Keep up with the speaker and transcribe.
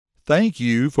Thank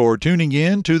you for tuning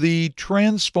in to the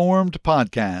Transformed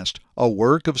Podcast, a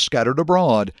work of Scattered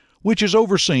Abroad, which is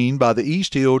overseen by the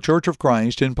East Hill Church of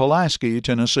Christ in Pulaski,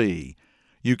 Tennessee.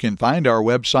 You can find our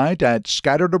website at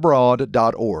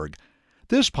scatteredabroad.org.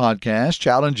 This podcast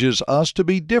challenges us to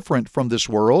be different from this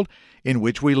world in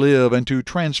which we live and to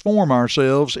transform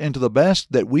ourselves into the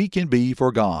best that we can be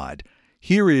for God.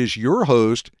 Here is your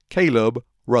host, Caleb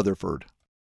Rutherford.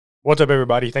 What's up,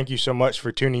 everybody? Thank you so much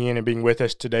for tuning in and being with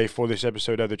us today for this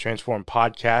episode of the Transform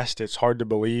Podcast. It's hard to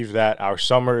believe that our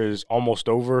summer is almost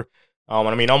over.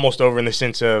 Almost over in the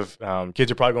sense of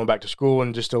kids are probably going back to school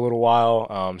in just a little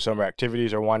while. Summer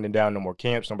activities are winding down, no more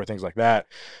camps, no more things like that.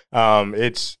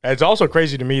 It's also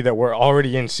crazy to me that we're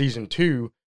already in season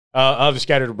 2 of the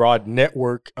Scattered Abroad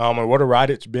Network, and what a ride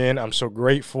it's been. I'm so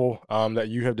grateful that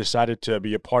you have decided to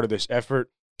be a part of this effort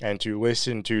and to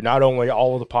listen to not only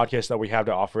all of the podcasts that we have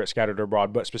to offer at Scattered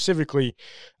Abroad, but specifically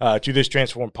to this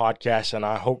Transform Podcast. And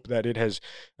I hope that it has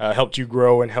helped you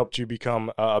grow and helped you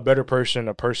become a better person,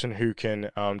 a person who can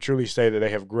truly say that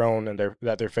they have grown and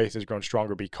that their faith has grown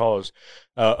stronger because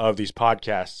of these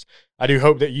podcasts. I do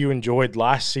hope that you enjoyed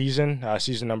last season,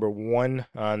 season number 1,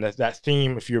 that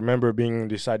theme, if you remember, being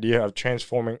this idea of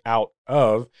transforming out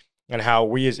of, and how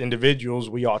we as individuals,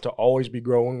 we ought to always be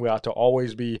growing, we ought to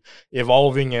always be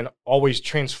evolving and always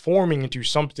transforming into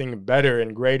something better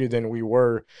and greater than we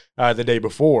were the day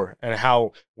before, and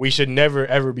how we should never,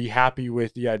 ever be happy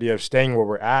with the idea of staying where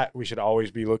we're at. We should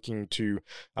always be looking to,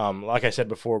 like I said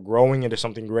before, growing into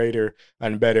something greater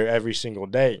and better every single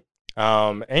day.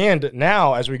 And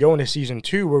now, as we go into season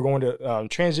 2, we're going to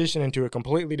transition into a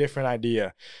completely different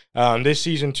idea. This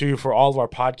season 2 for all of our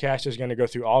podcasts is going to go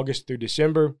through August through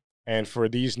December. And for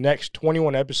these next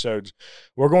 21 episodes,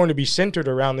 we're going to be centered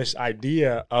around this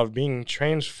idea of being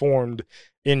transformed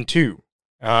into.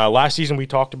 Last season, we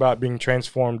talked about being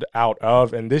transformed out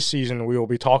of, and this season, we will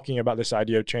be talking about this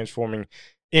idea of transforming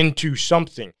into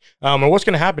something. And what's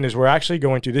going to happen is we're actually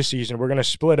going to, this season, we're going to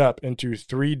split up into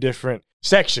 3 different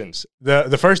sections.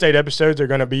 The first 8 episodes are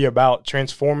going to be about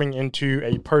transforming into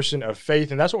a person of faith,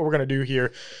 and that's what we're going to do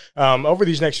here over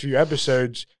these next few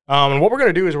episodes. And what we're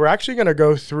going to do is we're actually going to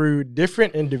go through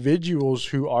different individuals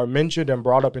who are mentioned and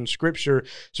brought up in Scripture,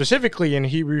 specifically in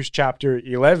Hebrews chapter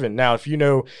 11. Now, if you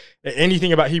know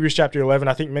anything about Hebrews chapter 11,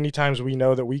 I think many times we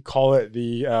know that we call it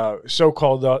the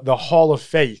so-called the Hall of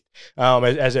Faith,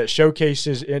 as it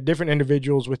showcases different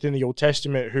individuals within the Old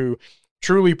Testament who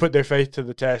truly put their faith to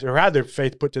the test, or had their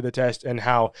faith put to the test, and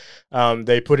how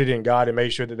they put it in God and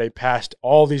made sure that they passed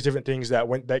all these different things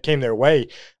that came their way.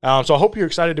 So I hope you're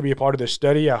excited to be a part of this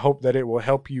study. I hope that it will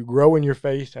help you grow in your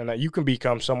faith and that you can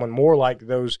become someone more like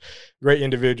those great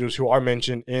individuals who are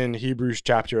mentioned in Hebrews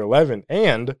chapter 11.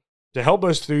 And to help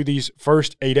us through these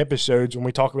first 8 episodes, when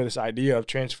we talk about this idea of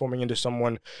transforming into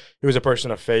someone who is a person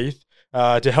of faith,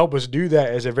 to help us do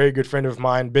that is a very good friend of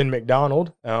mine, Ben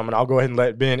McDonald, and I'll go ahead and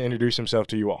let Ben introduce himself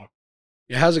to you all.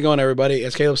 Yeah, how's it going, everybody?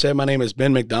 As Caleb said, my name is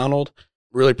Ben McDonald.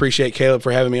 Really appreciate Caleb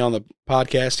for having me on the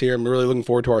podcast here. I'm really looking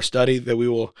forward to our study that we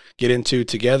will get into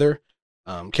together.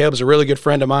 Caleb's a really good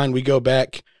friend of mine. We go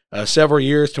back several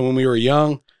years to when we were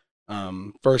young,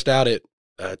 first out at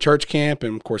church camp,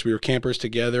 and of course we were campers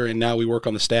together, and now we work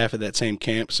on the staff at that same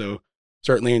camp, so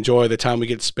certainly enjoy the time we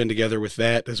get to spend together with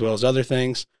that as well as other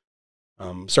things.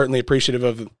 Certainly appreciative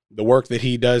of the work that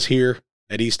he does here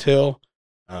at East Hill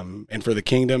and for the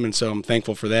kingdom, and so I'm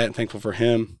thankful for that and thankful for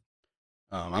him.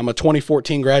 I'm a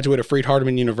 2014 graduate of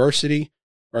Freed-Hardeman University,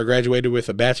 where I graduated with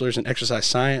a bachelor's in exercise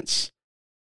science,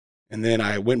 and then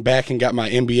I went back and got my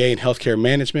MBA in healthcare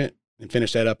management and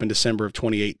finished that up in December of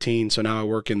 2018, so now I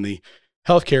work in the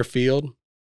healthcare field.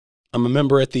 I'm a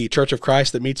member at the Church of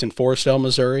Christ that meets in Forestville,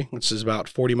 Missouri, which is about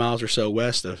 40 miles or so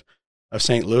west of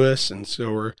St. Louis, and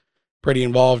so we're pretty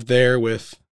involved there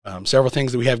with several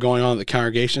things that we have going on at the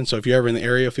congregation. So if you're ever in the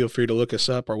area, feel free to look us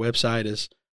up. Our website is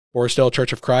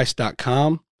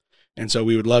forestvillechurchofchrist.com. And so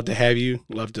we would love to have you,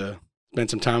 love to spend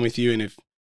some time with you. And if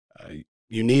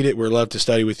you need it, we'd love to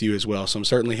study with you as well. So I'm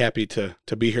certainly happy to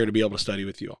be here to be able to study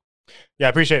with you all. Yeah,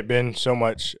 I appreciate Ben so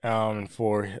much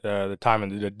for the time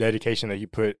and the dedication that you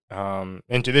put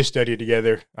into this study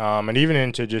together, and even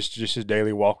into just his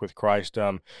daily walk with Christ.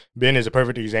 Ben is a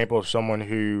perfect example of someone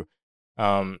who,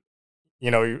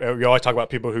 we always talk about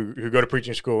people who go to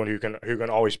preaching school and who can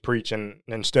always preach and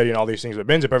study and all these things. But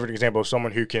Ben's a perfect example of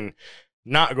someone who can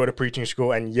not go to preaching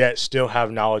school and yet still have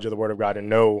knowledge of the Word of God and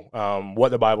know what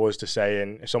the Bible is to say,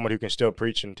 and someone who can still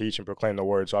preach and teach and proclaim the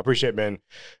Word. So I appreciate Ben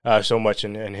so much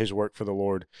and his work for the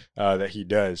Lord that he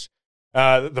does.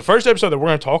 The first episode that we're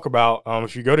going to talk about,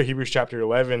 if you go to Hebrews chapter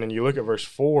 11 and you look at verse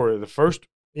 4, the first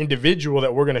individual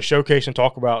that we're going to showcase and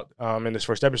talk about in this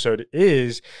first episode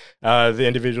is the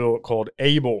individual called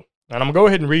Abel. And I'm going to go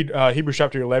ahead and read Hebrews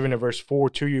chapter 11 and verse 4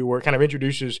 to you, where it kind of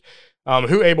introduces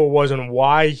who Abel was and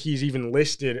why he's even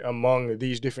listed among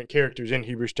these different characters in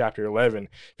Hebrews chapter 11.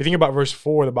 If you think about verse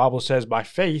 4, the Bible says, "By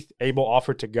faith Abel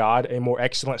offered to God a more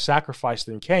excellent sacrifice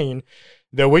than Cain,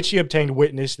 though which he obtained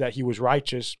witness that he was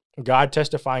righteous, God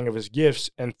testifying of his gifts,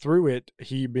 and through it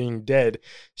he being dead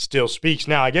still speaks."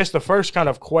 Now, I guess the first kind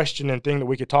of question and thing that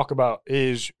we could talk about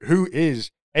is, who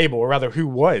is Abel, or rather, who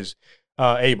was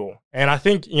Abel? And I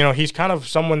think, he's kind of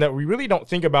someone that we really don't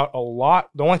think about a lot.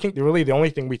 The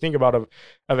only thing we think about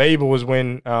of Abel was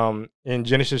when in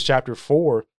Genesis chapter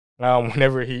 4,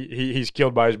 whenever he's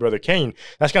killed by his brother Cain.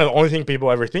 That's kind of the only thing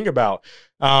people ever think about.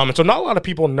 And so not a lot of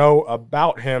people know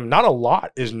about him. Not a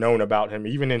lot is known about him,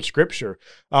 even in Scripture.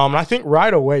 And I think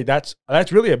right away that's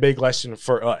really a big lesson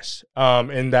for us,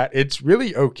 in that it's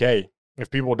really okay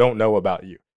if people don't know about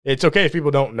you. It's okay if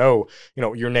people don't know,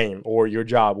 your name or your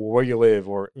job or where you live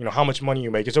or, how much money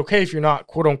you make. It's okay if you're not,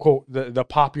 quote unquote, the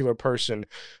popular person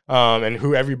and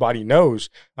who everybody knows.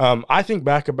 I think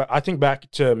back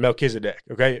to Melchizedek.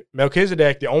 Okay,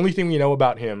 Melchizedek. The only thing we know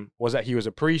about him was that he was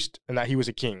a priest and that he was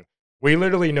a king. We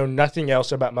literally know nothing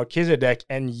else about Melchizedek,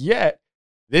 and yet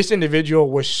this individual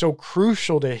was so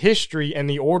crucial to history and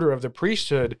the order of the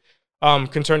priesthood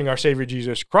concerning our Savior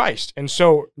Jesus Christ. And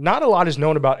so, not a lot is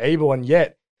known about Abel, and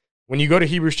yet, when you go to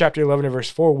Hebrews chapter 11 and verse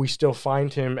 4, we still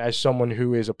find him as someone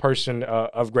who is a person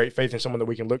of great faith and someone that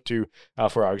we can look to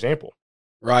for our example.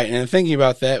 Right. And thinking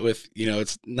about that with,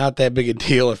 it's not that big a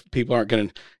deal if people aren't going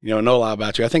to, know a lot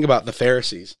about you. I think about the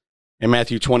Pharisees in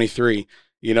Matthew 23,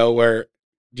 where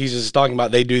Jesus is talking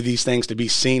about they do these things to be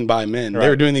seen by men. Right. They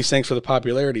were doing these things for the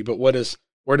popularity, but where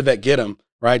did that get them?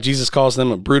 Right. Jesus calls them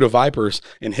a brood of vipers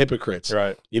and hypocrites.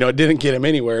 Right. It didn't get them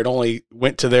anywhere. It only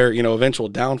went to their, eventual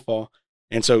downfall.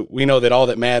 And so we know that all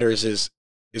that matters is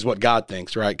what God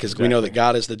thinks, right? Because we know that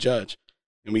God is the judge.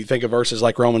 And we think of verses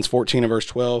like Romans 14 and verse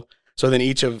 12. "So then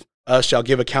each of us shall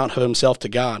give account of himself to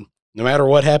God." No matter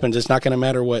what happens, it's not going to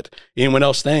matter what anyone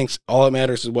else thinks. All that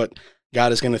matters is what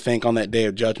God is going to think on that day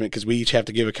of judgment, because we each have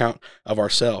to give account of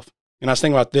ourselves. And I was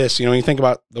thinking about this, when you think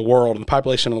about the world and the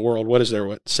population of the world, what is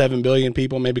there, 7 billion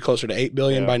people, maybe closer to 8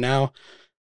 billion by now?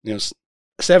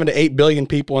 7 to 8 billion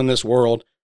people in this world.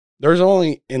 There's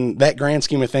only, in that grand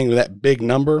scheme of things, with that big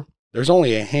number, there's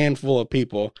only a handful of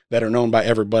people that are known by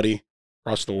everybody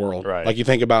across the world. Right. Like you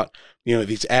think about,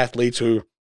 these athletes who,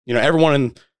 everyone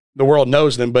in the world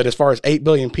knows them, but as far as 8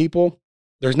 billion people,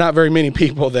 there's not very many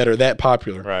people that are that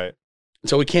popular. Right.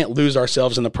 So we can't lose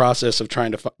ourselves in the process of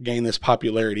trying to gain this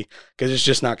popularity, because it's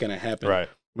just not going to happen. Right.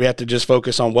 We have to just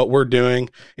focus on what we're doing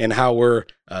and how we're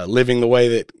living the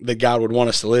way that God would want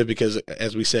us to live, because,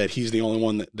 as we said, he's the only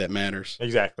one that matters.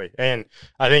 Exactly. And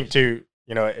I think, too,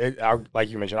 like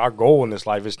you mentioned, our goal in this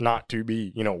life is not to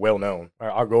be, well known.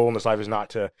 Our goal in this life is not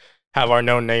to have our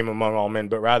known name among all men,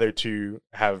 but rather to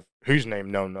have whose name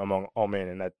known among all men,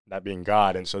 and that being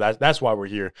God. And so that's why we're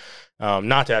here,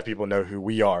 not to have people know who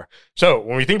we are. So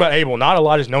when we think about Abel, not a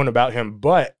lot is known about him,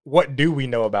 but what do we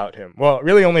know about him? Well,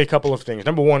 really only a couple of things.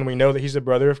 Number one, we know that he's the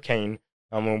brother of Cain.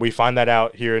 When we find that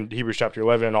out here in Hebrews chapter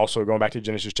 11, and also going back to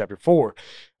Genesis chapter 4.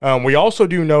 We also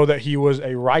do know that he was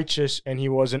a righteous and he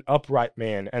was an upright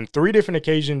man. And 3 different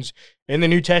occasions in the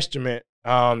New Testament,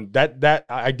 that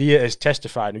idea is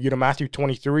testified. You go to Matthew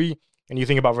 23, and you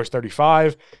think about verse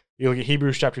 35. You look at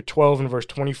Hebrews chapter 12 and verse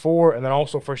 24, and then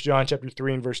also 1 John chapter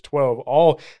 3 and verse 12,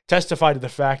 all testify to the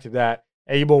fact that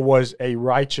Abel was a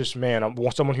righteous man,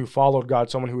 someone who followed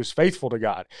God, someone who was faithful to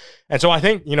God. And so I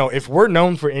think, if we're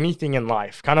known for anything in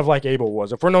life, kind of like Abel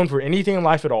was, if we're known for anything in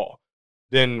life at all,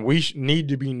 then we need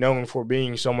to be known for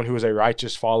being someone who is a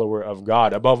righteous follower of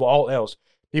God. Above all else,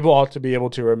 people ought to be able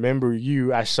to remember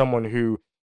you as someone who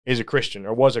is a Christian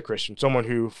or was a Christian, someone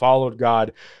who followed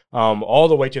God all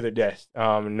the way to their death.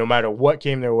 No matter what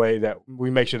came their way, that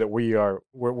we make sure that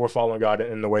we're following God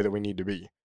in the way that we need to be.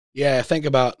 Yeah, think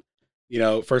about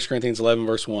 1 Corinthians 11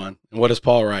 verse 1, and what does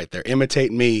Paul write there?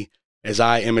 Imitate me as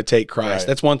I imitate Christ. Right.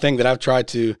 That's one thing that I've tried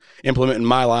to implement in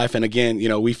my life, and again,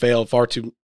 we fail far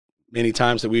too many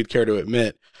times that we'd care to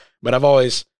admit. But I've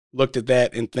always looked at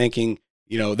that and thinking,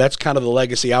 that's kind of the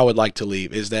legacy I would like to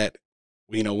leave, is that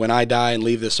when I die and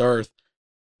leave this earth,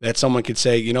 that someone could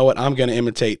say, you know what, I'm going to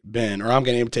imitate Ben, or I'm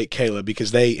going to imitate Caleb,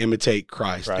 because they imitate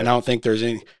Christ. Right. And I don't think there's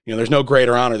any, there's no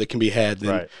greater honor that can be had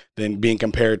than being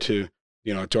compared to,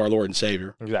 to our Lord and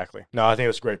Savior. Exactly. No, I think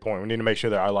that's a great point. We need to make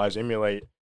sure that our lives emulate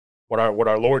what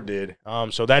our Lord did.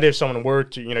 So that if someone were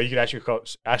to, you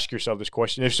could ask yourself this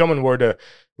question: if someone were to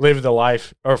live the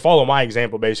life or follow my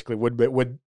example, basically,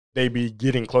 would they be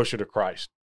getting closer to Christ?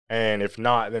 And if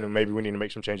not, then maybe we need to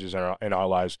make some changes in our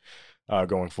lives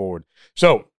going forward.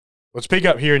 So let's pick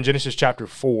up here in Genesis chapter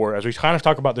 4 as we kind of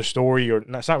talk about the story, or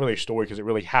it's not really a story because it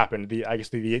really happened.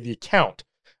 The account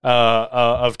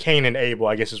of Cain and Abel,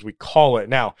 I guess as we call it.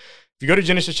 Now, if you go to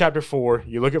Genesis chapter 4,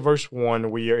 you look at verse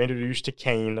 1, we are introduced to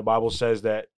Cain. The Bible says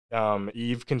that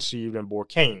Eve conceived and bore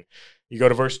Cain. You go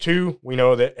to verse 2, we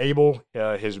know that Abel,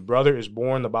 his brother, is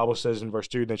born. The Bible says in verse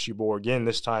 2, then she bore again.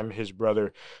 This time his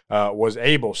brother was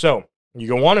Abel. So you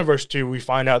go on in verse 2, we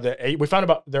find out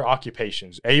about their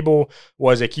occupations. Abel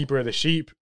was a keeper of the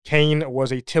sheep. Cain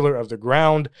was a tiller of the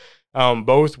ground.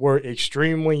 Both were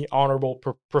extremely honorable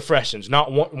professions.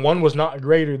 Not one was not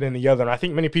greater than the other. And I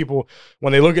think many people,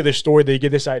 when they look at this story, they get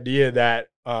this idea that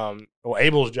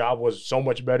Abel's job was so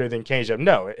much better than Cain's job.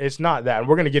 No, it's not that. And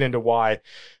we're going to get into why,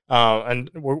 and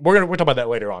we'll talk about that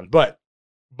later on. But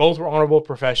both were honorable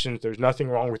professions. There's nothing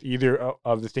wrong with either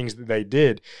of the things that they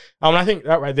did. And I think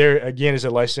that right there, again, is a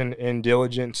lesson in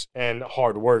diligence and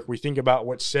hard work. We think about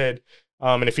what's said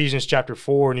in Ephesians chapter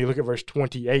 4, and you look at verse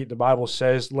 28, the Bible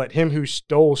says, let him who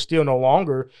stole steal no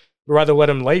longer, but rather let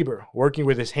him labor, working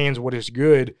with his hands what is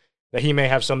good, that he may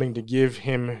have something to give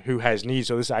him who has need.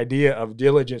 So this idea of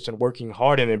diligence and working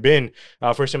hard. And then Ben,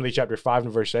 1 Timothy chapter 5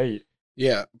 and verse 8.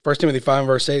 Yeah, 1 Timothy 5 and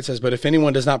verse 8 says, but if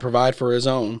anyone does not provide for his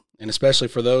own, and especially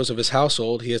for those of his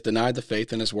household, he has denied the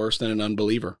faith and is worse than an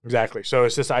unbeliever. Exactly. So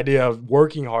it's this idea of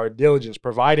working hard, diligence,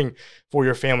 providing for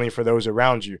your family and for those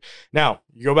around you. Now,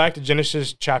 you go back to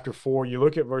Genesis chapter 4, you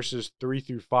look at verses 3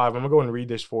 through 5. I'm going to go and read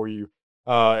this for you.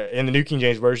 In the New King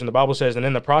James Version, the Bible says, and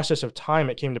in the process of time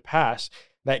it came to pass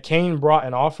that Cain brought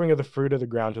an offering of the fruit of the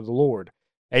ground to the Lord.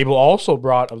 Abel also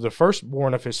brought of the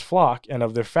firstborn of his flock and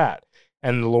of their fat.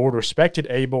 And the Lord respected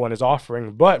Abel and his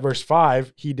offering. But, verse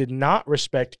 5, he did not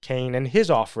respect Cain and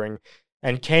his offering.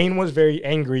 And Cain was very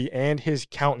angry, and his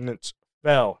countenance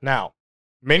fell. Now,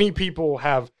 many people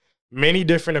have many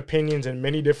different opinions and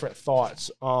many different thoughts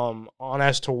on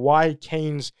as to why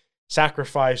Cain's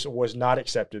sacrifice was not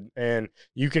accepted. And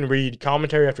you can read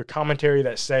commentary after commentary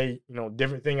that say,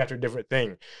 different thing after different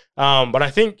thing. But I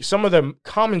think some of the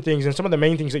common things and some of the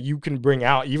main things that you can bring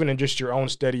out, even in just your own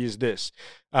study, is this.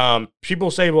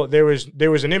 People say, well, there was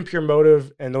an impure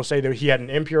motive, and they'll say that he had an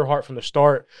impure heart from the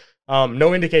start.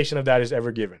 No indication of that is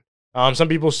ever given. Some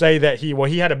people say that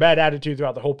he had a bad attitude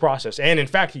throughout the whole process. And in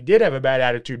fact, he did have a bad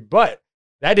attitude, but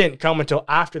that didn't come until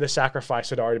after the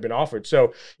sacrifice had already been offered.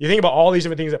 So you think about all these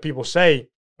different things that people say,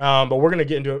 but we're going to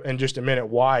get into it in just a minute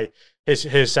why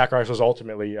his sacrifice was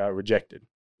ultimately rejected.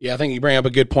 Yeah, I think you bring up a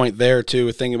good point there, too,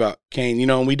 with thinking about Cain.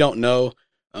 And we don't know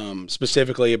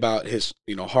specifically about his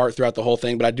heart throughout the whole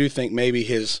thing, but I do think maybe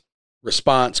his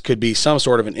response could be some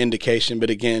sort of an indication. But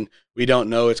again, we don't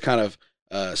know. It's kind of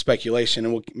speculation,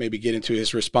 and we'll maybe get into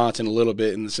his response in a little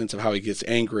bit in the sense of how he gets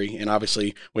angry and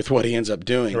obviously with what he ends up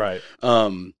doing. Right.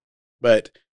 But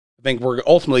I think we're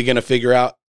ultimately going to figure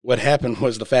out what happened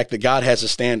was the fact that God has a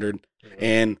standard,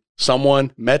 and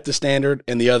someone met the standard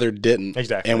and the other didn't.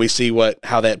 Exactly. And we see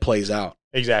how that plays out.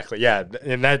 Exactly. Yeah.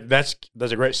 And that's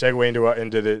a great segue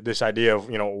into this idea of,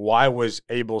 why was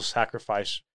Abel's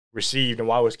sacrifice received and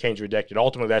why was Cain's rejected?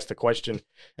 Ultimately, that's the question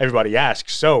everybody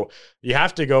asks. So you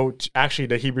have to go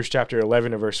to Hebrews chapter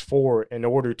 11 and verse 4 in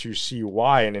order to see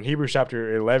why. And in Hebrews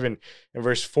chapter 11 and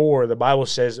verse 4, the Bible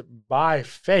says, by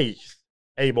faith,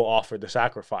 Abel offered the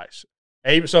sacrifice.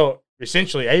 So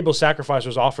essentially, Abel's sacrifice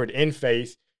was offered in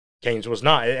faith. Cain's was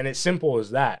not. And it's simple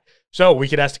as that. So we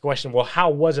could ask the question, well, how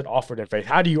was it offered in faith?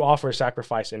 How do you offer a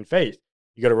sacrifice in faith?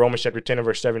 You go to Romans chapter 10 and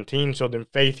verse 17. So then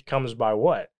faith comes by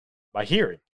what? By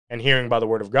hearing. And hearing by the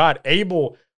word of God.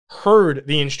 Abel heard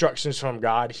the instructions from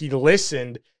God. He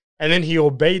listened, and then he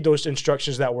obeyed those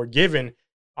instructions that were given.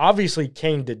 Obviously,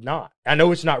 Cain did not. I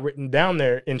know it's not written down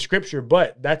there in Scripture,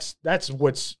 but that's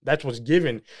what's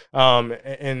given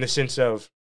in the sense of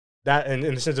that.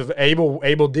 In the sense of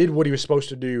Abel did what he was supposed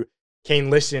to do.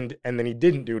 Cain listened, and then he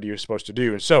didn't do what he was supposed to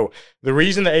do. And so the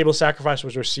reason that Abel's sacrifice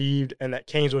was received and that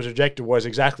Cain's was rejected was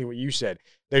exactly what you said.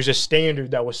 There's a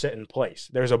standard that was set in place.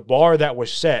 There's a bar that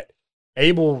was set.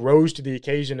 Abel rose to the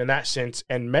occasion in that sense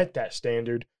and met that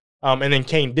standard, and then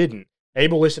Cain didn't.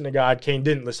 Abel listened to God. Cain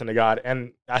didn't listen to God.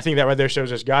 And I think that right there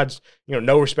shows us God's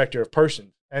no respecter of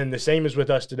persons. And the same is with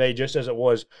us today, just as it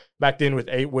was back then with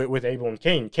Abel and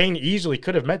Cain. Cain easily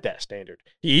could have met that standard.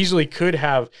 He easily could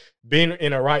have been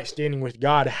in a right standing with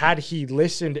God had he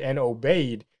listened and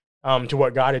obeyed to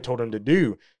what God had told him to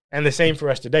do. And the same for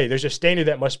us today. There's a standard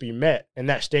that must be met, and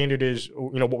that standard is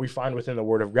what we find within the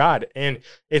Word of God. And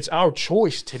it's our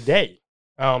choice today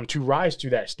to rise to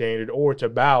that standard or to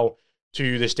bow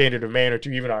to the standard of man or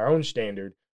to even our own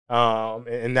standard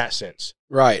in that sense.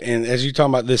 Right. And as you talk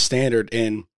about this standard,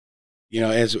 and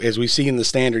as we see in the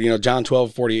standard, John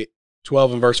 12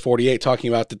 and verse 48, talking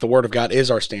about that the word of God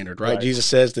is our standard, right? Jesus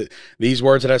says that these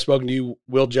words that I've spoken to you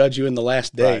will judge you in the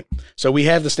last day. Right. So we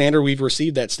have the standard, we've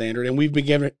received that standard, and we've been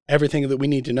given everything that we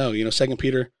need to know. 2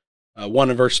 Peter 1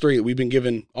 and verse 3, we've been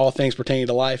given all things pertaining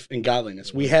to life and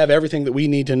godliness. We have everything that we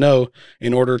need to know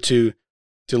in order to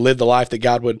live the life that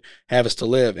God would have us to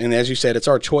live. And as you said, it's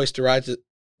our choice to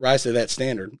rise to that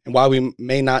standard. And while we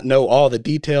may not know all the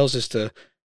details as to,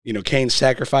 Cain's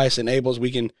sacrifice and Abel's,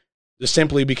 we can just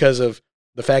simply because of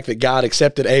the fact that God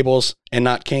accepted Abel's and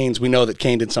not Cain's, we know that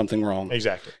Cain did something wrong.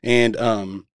 Exactly. And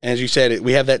as you said,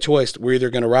 we have that choice. We're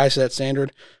either going to rise to that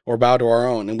standard or bow to our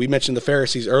own. And we mentioned the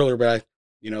Pharisees earlier, but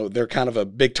they're kind of a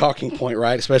big talking point,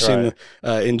 right? Especially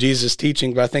in Jesus'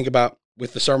 teaching. But I think about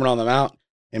with the Sermon on the Mount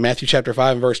in Matthew chapter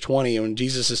 5 and verse 20, when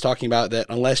Jesus is talking about that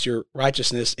unless your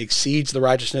righteousness exceeds the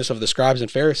righteousness of the scribes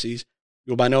and Pharisees,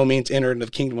 you'll by no means enter into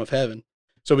the kingdom of heaven.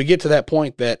 So we get to that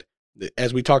point that,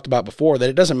 as we talked about before, that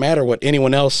it doesn't matter what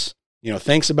anyone else,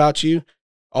 thinks about you.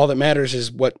 All that matters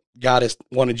is what God has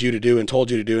wanted you to do and told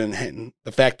you to do, and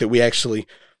the fact that we actually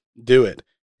do it.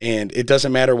 And it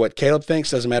doesn't matter what Caleb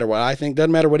thinks, doesn't matter what I think,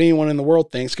 doesn't matter what anyone in the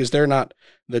world thinks, because they're not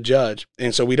the judge.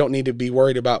 And so we don't need to be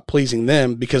worried about pleasing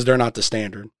them because they're not the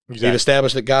standard. Exactly. We've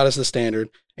established that God is the standard,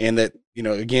 and that,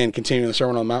 again, continuing the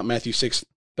Sermon on the Mount, Matthew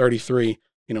 6:33,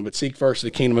 but seek first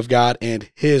the kingdom of God and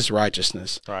his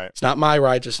righteousness. Right. It's not my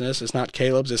righteousness. It's not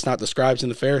Caleb's. It's not the scribes and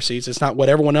the Pharisees. It's not what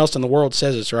everyone else in the world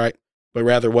says is right, but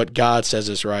rather what God says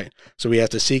is right. So we have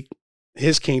to seek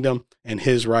his kingdom and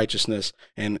his righteousness.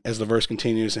 And as the verse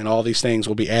continues, and all these things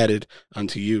will be added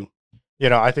unto you.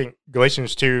 I think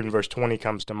Galatians 2 and verse 20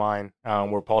 comes to mind,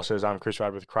 where Paul says, I'm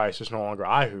crucified with Christ. It's no longer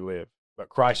I who live, but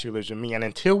Christ who lives in me. And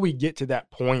until we get to that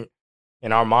point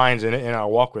in our minds and in our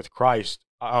walk with Christ,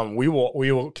 we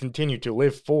will continue to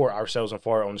live for ourselves and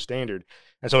for our own standard.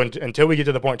 And so until we get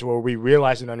to the point to where we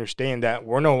realize and understand that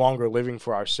we're no longer living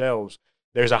for ourselves,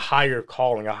 there's a higher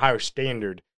calling, a higher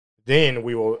standard, then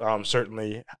we will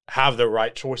certainly have the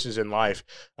right choices in life.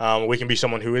 We can be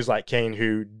someone who is like Cain,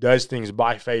 who does things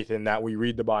by faith in that we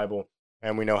read the Bible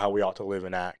and we know how we ought to live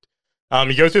and act.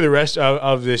 You go through the rest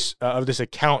of this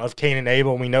account of Cain and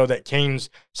Abel, and we know that Cain's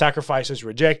sacrifice is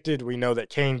rejected. We know that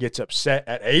Cain gets upset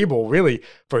at Abel, really,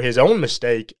 for his own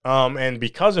mistake. And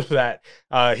because of that,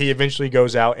 he eventually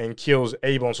goes out and kills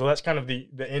Abel. And so that's kind of the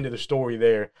end of the story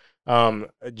there. Do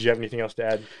you have anything else to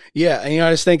add? Yeah, and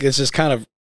I just think this is kind of,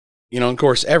 of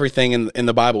course, everything in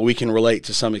the Bible we can relate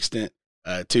to some extent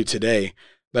to today.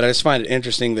 But I just find it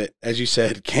interesting that, as you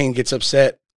said, Cain gets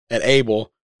upset at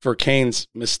Abel for Cain's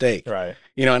mistake. Right.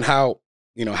 And how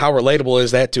relatable is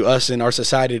that to us in our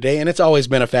society today? And it's always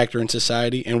been a factor in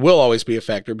society and will always be a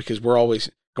factor because we're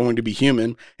always going to be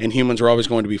human and humans are always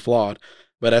going to be flawed.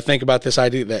 But I think about this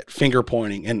idea that finger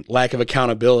pointing and lack of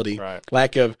accountability, right,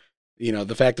 lack of,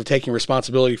 the fact of taking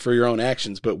responsibility for your own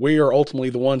actions. But we are ultimately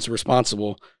the ones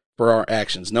responsible for our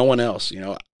actions. No one else.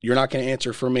 You're not going to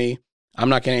answer for me. I'm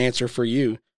not going to answer for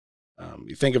you.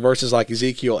 You think of verses like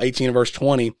Ezekiel 18 and verse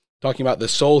 20, talking about the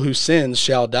soul who sins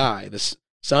shall die. The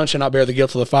son shall not bear the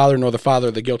guilt of the father, nor the father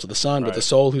the guilt of the son, but the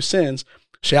soul who sins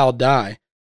shall die.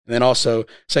 And then also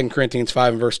 2 Corinthians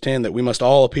 5 and verse 10, that we must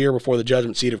all appear before the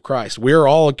judgment seat of Christ. We're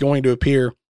all going to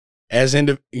appear as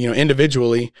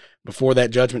individually before that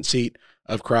judgment seat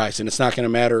of Christ. And it's not going to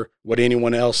matter what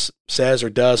anyone else says or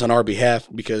does on our behalf,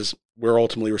 because we're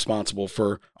ultimately responsible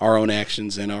for our own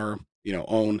actions and our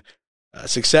own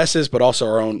successes, but also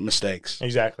our own mistakes.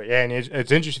 Exactly. And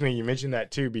it's interesting that you mentioned that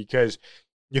too, because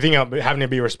you think about having to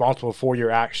be responsible for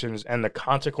your actions and the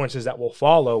consequences that will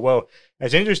follow. Well,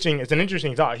 it's interesting. It's an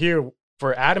interesting thought here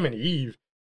for Adam and Eve.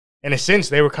 In a sense,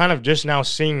 they were kind of just now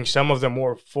seeing some of the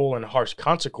more full and harsh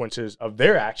consequences of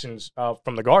their actions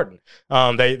from the garden.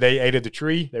 They ate of the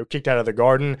tree. They were kicked out of the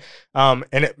garden. And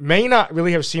it may not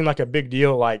really have seemed like a big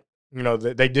deal, like,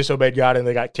 they disobeyed God and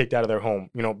they got kicked out of their home.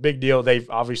 Big deal. They've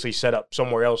obviously set up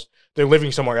somewhere else. They're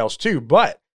living somewhere else too.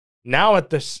 But now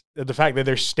at the fact that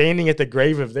they're standing at the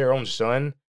grave of their own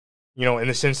son, in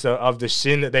the sense of the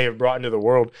sin that they have brought into the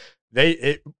world,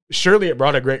 surely it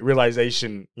brought a great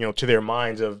realization, to their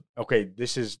minds of, okay,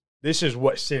 this is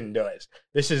what sin does.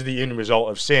 This is the end result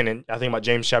of sin. And I think about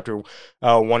James chapter 1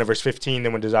 and verse 15,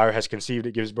 then when desire has conceived,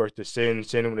 it gives birth to sin.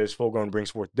 Sin, when it is full grown,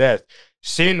 brings forth death.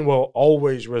 Sin will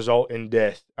always result in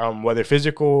death, whether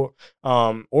physical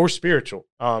or spiritual.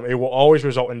 It will always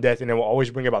result in death, and it will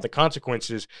always bring about the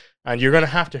consequences. And you're going to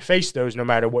have to face those no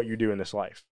matter what you do in this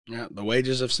life. Yeah, the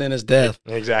wages of sin is death.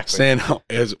 Exactly. Sin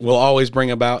will always bring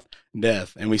about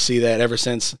death. And we see that ever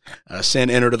since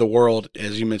sin entered the world,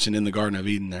 as you mentioned in the Garden of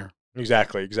Eden there.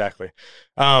 Exactly.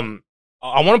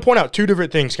 I want to point out two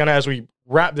different things kind of as we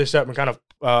wrap this up and kind of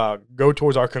go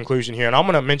towards our conclusion here. And I'm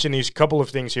going to mention these couple of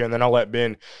things here, and then I'll let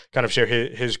Ben kind of share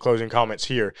his closing comments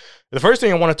here. The first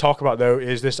thing I want to talk about, though,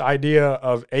 is this idea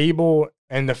of Abel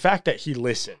and the fact that he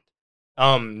listened.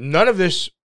 None of this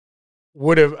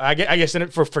would have, I guess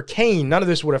for Cain, none of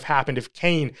this would have happened if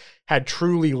Cain had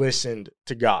truly listened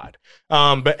to God.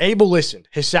 But Abel listened.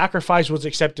 His sacrifice was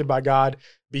accepted by God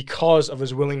because of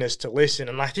his willingness to listen.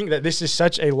 And I think that this is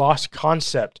such a lost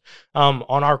concept on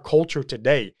our culture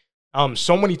today.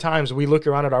 So many times we look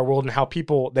around at our world and how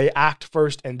people, they act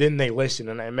first and then they listen.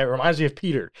 And it reminds me of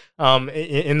Peter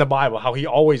in the Bible, how he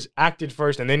always acted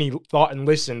first and then he thought and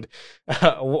listened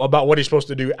about what he's supposed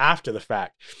to do after the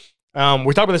fact.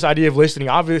 We talk about this idea of listening.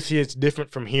 Obviously, it's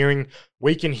different from hearing.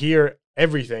 We can hear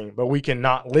everything, but we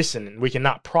cannot listen and we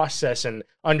cannot process and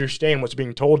understand what's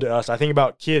being told to us. I think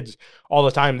about kids all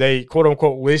the time. They, quote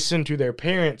unquote, listen to their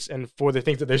parents and for the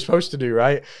things that they're supposed to do,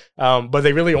 right? But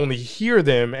they really only hear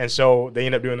them, and so they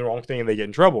end up doing the wrong thing and they get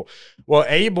in trouble. Well,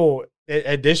 Abel,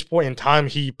 at this point in time,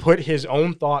 he put his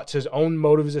own thoughts, his own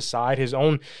motives aside, his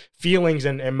own feelings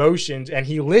and emotions, and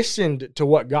he listened to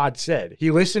what God said. He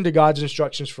listened to God's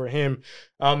instructions for him,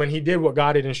 and he did what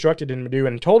God had instructed him to do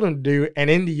and told him to do, and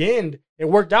in the end, it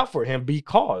worked out for him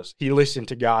because he listened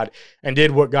to God and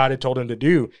did what God had told him to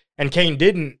do, and Cain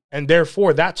didn't, and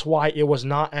therefore, that's why it was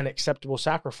not an acceptable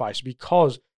sacrifice,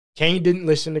 because Cain didn't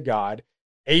listen to God.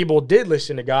 Abel did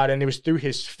listen to God, and it was through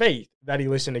his faith that he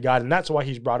listened to God, and that's why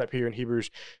he's brought up here in Hebrews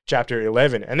chapter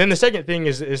 11. And then the second thing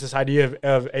is this idea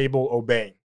of Abel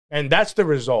obeying, and that's the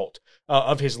result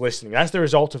of his listening. That's the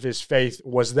result of his faith,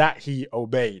 was that he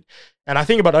obeyed. And I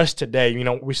think about us today,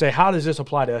 we say, how does this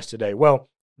apply to us today? Well,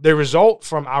 the result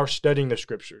from our studying the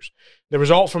scriptures, the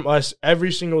result from us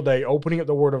every single day opening up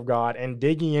the word of God and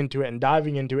digging into it and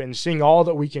diving into it and seeing all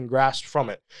that we can grasp from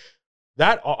it,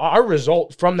 that our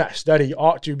result from that study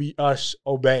ought to be us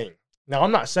obeying. Now,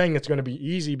 I'm not saying it's going to be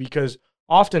easy, because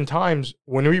oftentimes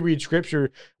when we read scripture,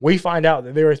 we find out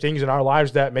that there are things in our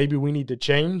lives that maybe we need to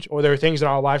change, or there are things in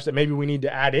our lives that maybe we need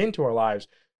to add into our lives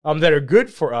that are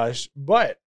good for us,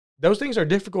 but those things are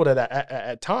difficult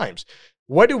at times.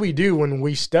 What do we do when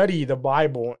we study the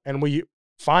Bible and we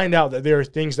find out that there are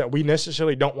things that we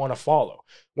necessarily don't want to follow?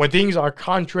 When things are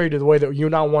contrary to the way that you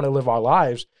and I want to live our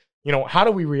lives, how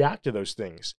do we react to those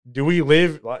things? Do we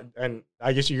live, and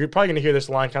I guess you're probably going to hear this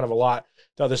line kind of a lot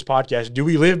throughout this podcast, do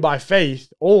we live by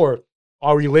faith, or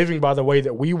are we living by the way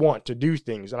that we want to do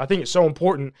things? And I think it's so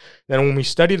important that when we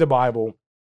study the Bible,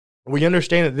 we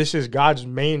understand that this is God's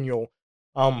manual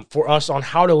for us on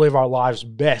how to live our lives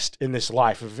best in this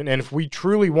life. And if we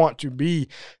truly want to be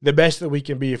the best that we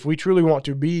can be, if we truly want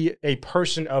to be a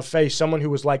person of faith, someone who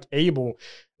was like Abel,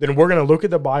 then we're going to look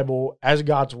at the Bible as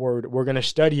God's word. We're going to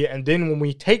study it. And then when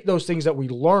we take those things that we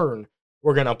learn,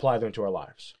 we're going to apply them to our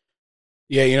lives.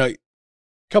 Yeah, a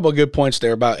couple of good points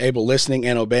there about Abel listening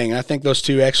and obeying. I think those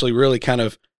two actually really kind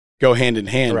of go hand in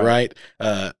hand, right?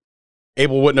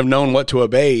 Abel wouldn't have known what to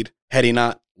obey had he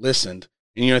not listened.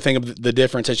 And, think of the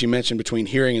difference, as you mentioned, between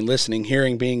hearing and listening.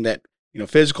 Hearing being that,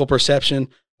 physical perception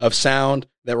of sound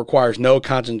that requires no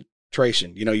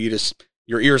concentration.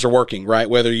 Your ears are working, right?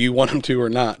 Whether you want them to or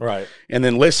not. Right. And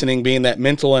then listening being that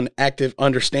mental and active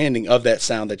understanding of that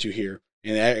sound that you hear.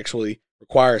 And it actually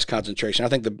requires concentration. I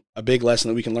think a big lesson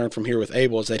that we can learn from here with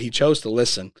Abel is that he chose to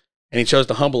listen, and he chose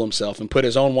to humble himself and put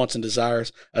his own wants and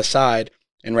desires aside,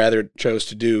 and rather chose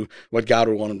to do what God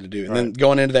would want him to do. And then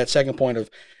going into that second point of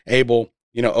Abel,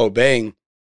 obeying,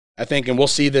 I think, and we'll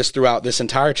see this throughout this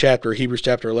entire chapter, Hebrews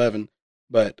chapter 11,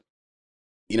 but,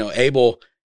 Abel,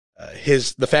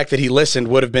 the fact that he listened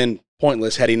would have been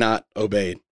pointless had he not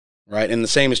obeyed, right? And the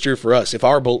same is true for us. If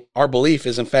our belief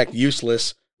is in fact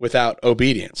useless without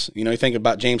obedience, you think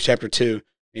about James chapter 2,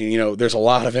 and, there's a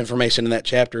lot of information in that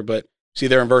chapter, but see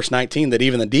there in verse 19 that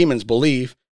even the demons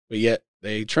believe, but yet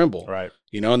they tremble, right?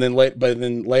 And then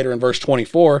later in verse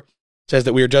 24, says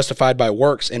that we are justified by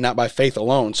works and not by faith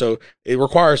alone. So it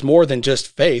requires more than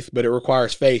just faith, but it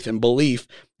requires faith and belief,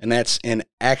 and that's in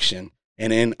action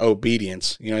and in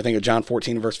obedience. I think of John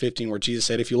 14, verse 15, where Jesus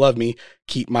said, if you love me,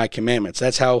 keep my commandments.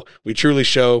 That's how we truly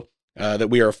show that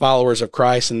we are followers of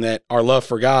Christ, and that our love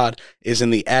for God is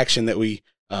in the action that we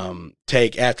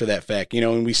take after that fact.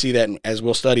 And we see that as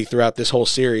we'll study throughout this whole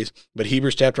series. But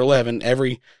Hebrews chapter 11,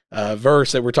 every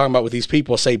verse that we're talking about with these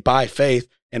people say by faith,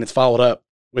 and it's followed up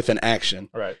with an action.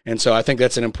 Right. And so I think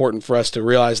that's important for us to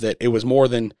realize that it was more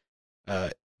than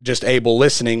just Abel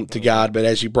listening to God, but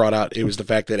as you brought out, it was the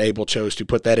fact that Abel chose to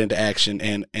put that into action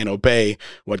and obey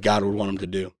what God would want him to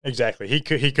do. Exactly. He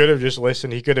could have just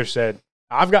listened. He could have said,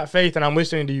 I've got faith and I'm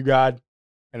listening to you, God.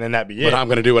 and then that be it. But I'm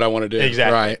going to do what I want to do.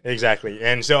 Exactly. Right. Exactly.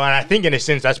 And so, and I think in a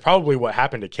sense, that's probably what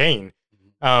happened to Cain,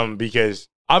 because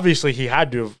obviously he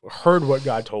had to have heard what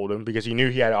God told him because he knew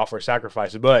he had to offer a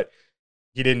sacrifice, but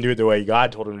he didn't do it the way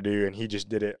God told him to do, and he just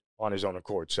did it on his own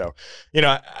accord. So,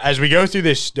 as we go through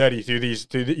this study,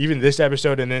 even this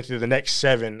episode and then through the next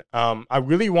 7, I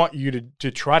really want you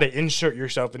to try to insert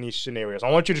yourself in these scenarios.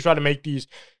 I want you to try to make these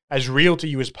as real to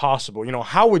you as possible.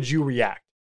 How would you react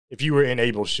if you were in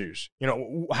Abel's shoes?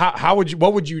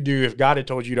 What would you do if God had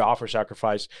told you to offer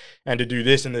sacrifice and to do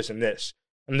this and this and this?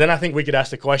 And then I think we could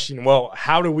ask the question, well,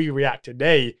 how do we react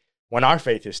today when our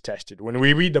faith is tested, when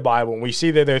we read the Bible and we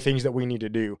see that there are things that we need to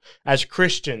do as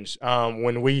Christians,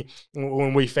 when we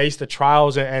face the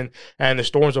trials and the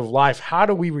storms of life? How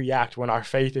do we react when our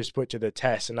faith is put to the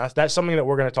test? And that's something that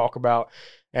we're going to talk about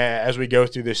as we go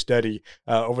through this study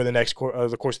over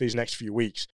the course of these next few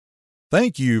weeks.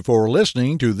 Thank you for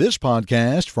listening to this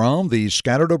podcast from the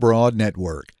Scattered Abroad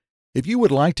Network. If you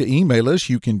would like to email us,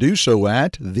 you can do so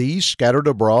at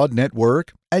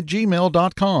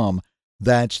thescatteredabroadnetwork@gmail.com.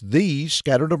 That's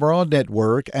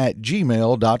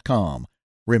thescatteredabroadnetwork@gmail.com.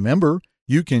 Remember,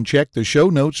 you can check the show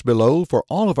notes below for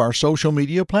all of our social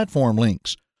media platform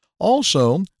links.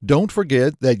 Also, don't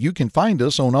forget that you can find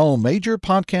us on all major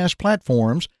podcast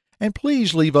platforms, and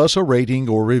please leave us a rating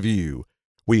or review.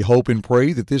 We hope and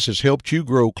pray that this has helped you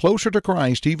grow closer to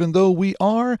Christ even though we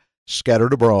are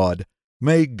scattered abroad.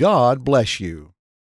 May God bless you.